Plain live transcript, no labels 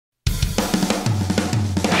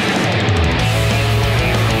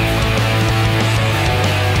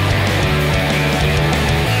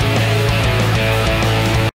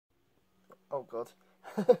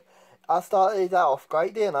I started that off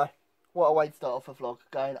great, didn't I? What a way to start off a vlog,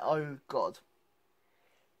 going, oh God.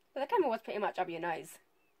 But the camera was pretty much up your nose.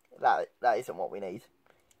 That isn't what we need.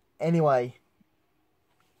 Anyway,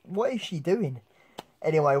 what is she doing?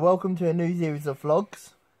 Anyway, welcome to a new series of vlogs.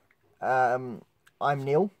 I'm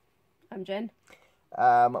Neil. I'm Jen.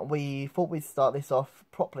 We thought we'd start this off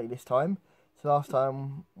properly this time. So last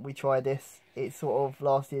time we tried this, it sort of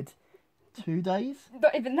lasted 2 days.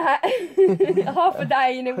 Not even that. Half a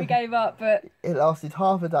day and then we gave up, but... It lasted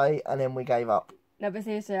half a day and then we gave up. No, but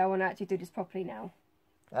seriously, I want to actually do this properly now.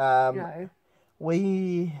 No.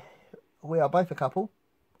 We are both a couple,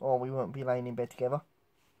 or we won't be laying in bed together.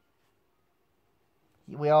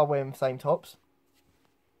 We are wearing the same tops.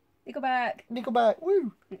 Nickelback,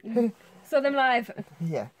 woo! Saw them live.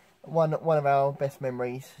 Yeah, one of our best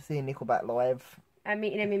memories, seeing Nickelback live. And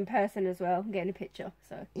meeting them in person as well, getting a picture,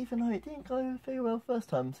 so... Even though it didn't go very well first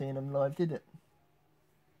time seeing them live, did it?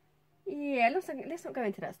 Yeah, let's not go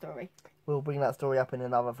into that story. We'll bring that story up in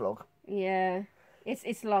another vlog. Yeah,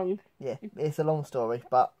 it's long. Yeah, it's a long story,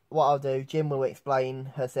 but what I'll do, Jim will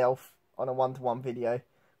explain herself on a one-to-one video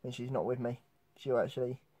when she's not with me. She'll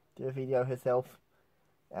actually do a video herself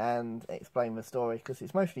and explain the story, because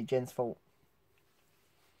it's mostly Jen's fault.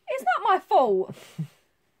 It's not my fault.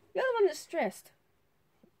 You're the one that's stressed.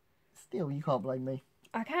 Still, you can't blame me.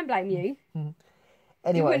 I can blame you. Anyway.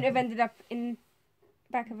 You wouldn't have ended up in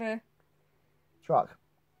back of a... truck.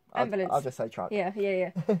 Ambulance. I'll just say truck. Yeah.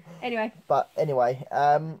 Anyway. But anyway,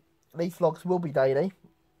 these vlogs will be daily.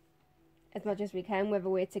 As much as we can, whether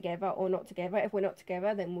we're together or not together. If we're not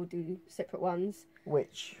together, then we'll do separate ones.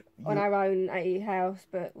 On our own at your house,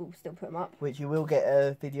 but we'll still put them up. Which you will get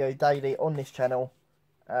a video daily on this channel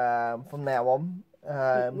from now on.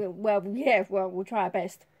 We'll try our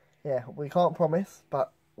best. Yeah, we can't promise,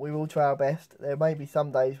 but we will try our best. There may be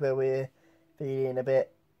some days where we're feeling a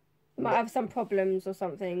bit... Might have some problems or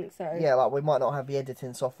something, so... Yeah, like we might not have the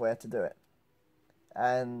editing software to do it.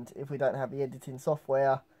 And if we don't have the editing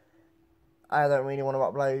software, I don't really want to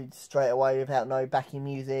upload straight away without no backing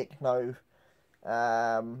music, no...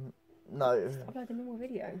 Upload a normal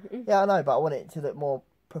video. Yeah, I know, but I want it to look more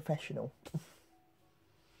professional.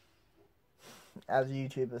 As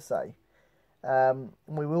YouTubers say.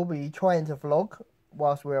 We will be trying to vlog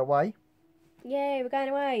whilst we're away. Yay, we're going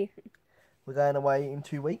away. We're going away in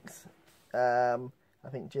 2 weeks. I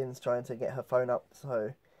think Jen's trying to get her phone up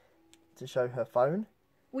to show her phone.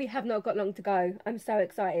 We have not got long to go. I'm so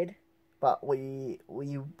excited. But we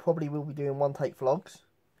probably will be doing one-take vlogs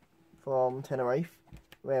from Tenerife,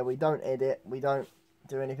 where we don't edit, we don't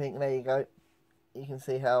do anything. There you go. You can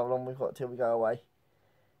see how long we've got till we go away.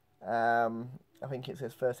 I think it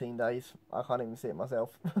says 13 days. I can't even see it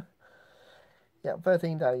myself. Yeah,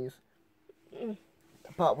 13 days.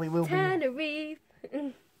 But we will Tenerife.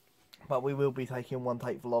 But we will be taking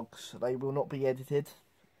one-take vlogs. They will not be edited.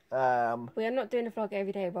 We are not doing a vlog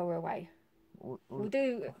every day while we're away. We'll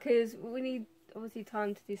do, because we need, obviously,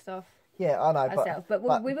 time to do stuff. Yeah, I know. Ourselves.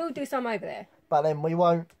 But we will do some over there. But then we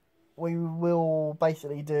will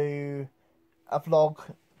basically do a vlog,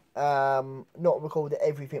 not record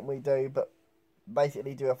everything we do, but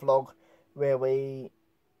basically do a vlog where we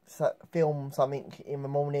film something in the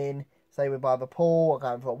morning. Say we're by the pool or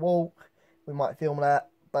going for a walk, we might film that,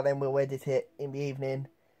 but then we'll edit it in the evening,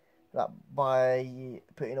 like by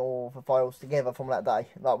putting all the files together from that day,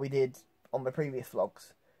 like we did on the previous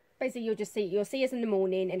vlogs. Basically, you'll see us in the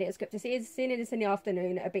morning, and it'll skip to seeing us in the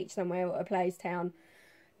afternoon at a beach somewhere or a place town.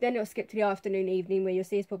 Then it'll skip to the afternoon, evening, where you'll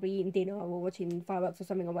see us probably eating dinner or watching fireworks or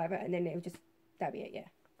something or whatever, and then that'll be it, yeah.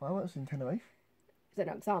 Fireworks in Tenerife? It's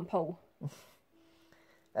an example.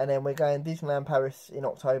 And then we're going Disneyland Paris in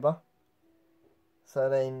October. So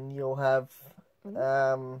then you'll have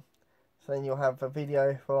a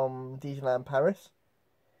video from Disneyland Paris.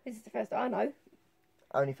 This is the first I know.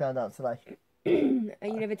 I only found out today. And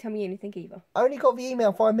you never tell me anything either. I only got the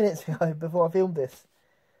email 5 minutes ago before I filmed this.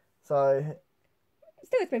 So...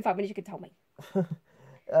 Still, it's been 5 minutes, you could tell me.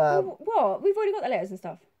 What? We've already got the letters and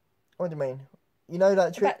stuff. What do you mean? You know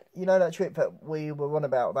that trip that we were on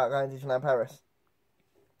about going to Disneyland Paris?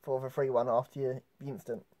 For the free one after the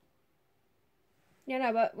instant. Yeah,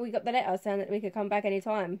 no, but we got the letter saying that we could come back any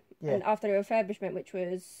time. Yeah. And after the refurbishment, which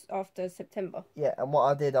was after September. Yeah, and what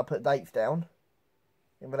I did, I put dates down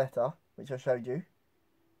in the letter, which I showed you.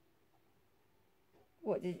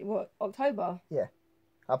 What, October? Yeah.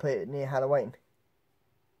 I put it near Halloween.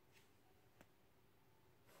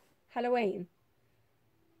 Halloween?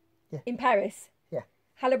 Yeah. In Paris? Yeah.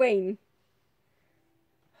 Halloween?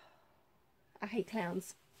 I hate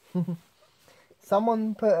clowns.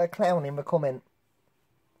 Someone put a clown in the comment,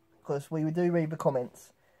 because we do read the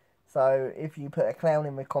comments. So if you put a clown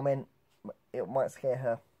in the comment, it might scare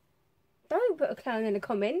her. Don't put a clown in a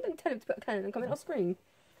comment. Don't tell him to put a clown in a comment. I'll scream.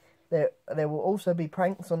 There will also be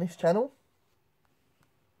pranks on this channel.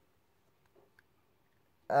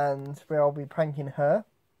 And where I'll be pranking her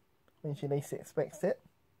when she least expects it.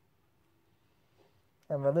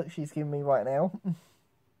 And the look she's giving me right now.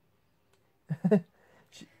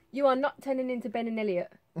 You are not turning into Ben and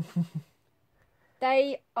Elliot.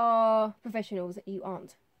 They are professionals. You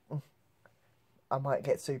aren't. I might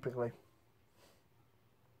get super glue.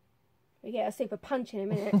 You get a super punch in a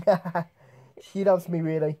minute. She loves me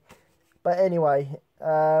really. But anyway,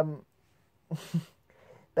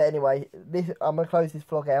 this I'm gonna close this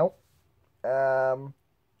vlog out.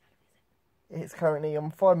 It's currently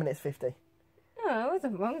on 5 minutes 50. Oh, what's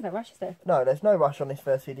wrong with that rush there? No, there's no rush on this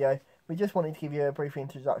first video. We just wanted to give you a brief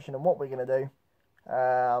introduction on what we're gonna do.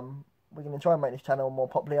 We're gonna try and make this channel more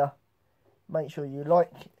popular. Make sure you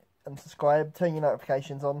like and subscribe. Turn your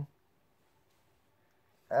notifications on.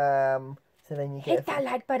 So then you get hit that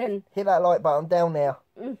like button. Hit that like button down there.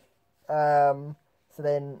 So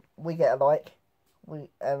then we get a like,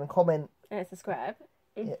 and comment and subscribe.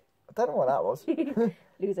 Yeah, I don't know what that was.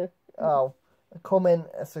 Loser. Oh, a comment,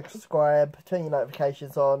 a subscribe, turn your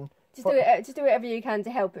notifications on. Just do it. Just do whatever you can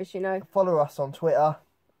to help us. You know. Follow us on Twitter.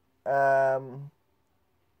 Follow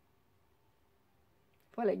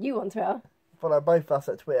you on Twitter. Follow both of us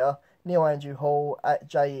at Twitter. Neil Andrew Hall at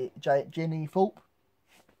Jenny Thorpe.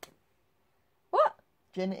 What?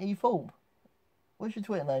 Jenny Thorpe. What's your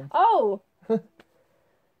Twitter name? Oh.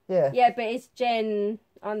 Yeah. Yeah, but it's Jen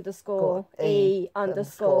 _ E _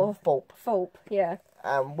 Thorpe. Yeah.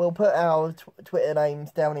 We'll put our Twitter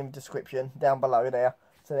names down in the description, down below there.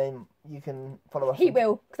 So then you can follow us. He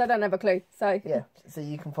will, because I don't have a clue. So yeah, so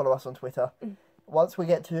you can follow us on Twitter. Once we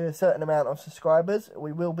get to a certain amount of subscribers,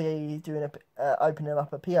 we will be doing opening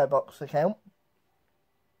up a PO Box account.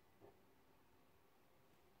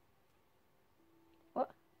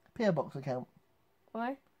 What? PO Box account.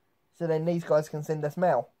 Why? So then these guys can send us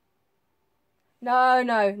mail. No,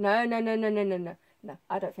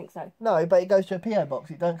 I don't think so. No, but it goes to a PO Box.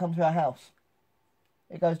 It don't come to our house.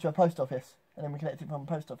 It goes to a post office, and then we collect it from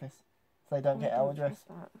the post office, so they don't get our address.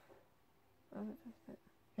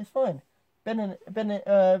 It's fine.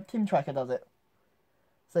 Tim Tracker does it.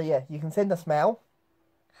 So yeah, you can send us mail,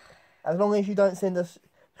 as long as you don't send us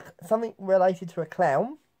something related to a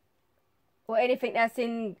clown, or anything that's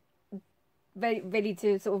ready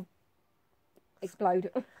to sort of explode.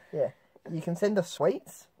 Yeah, you can send us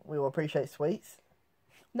sweets. We will appreciate sweets.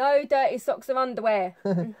 No dirty socks or underwear.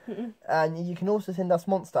 And you can also send us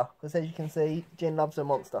Monster, because as you can see, Jen loves a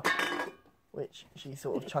Monster, which she's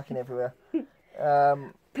sort of chucking everywhere.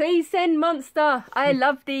 Please send Monster. I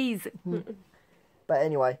love these. But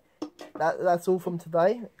anyway, that's all from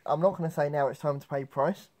today. I'm not going to say now it's time to pay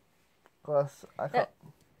price, because I can't.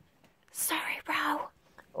 Sorry, bro.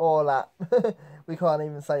 Or that. We can't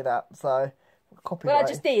even say that, so copyrighted. Well, I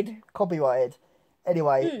just did. Copyrighted.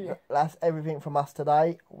 Anyway, that's everything from us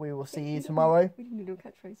today. We will see you tomorrow. We didn't do a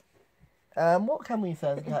catchphrase. What can we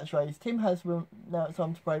say as a catchphrase? Tim has now it's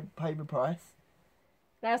time to pay the price.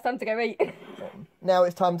 Now it's time to go eat. Now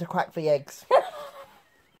it's time to crack the eggs.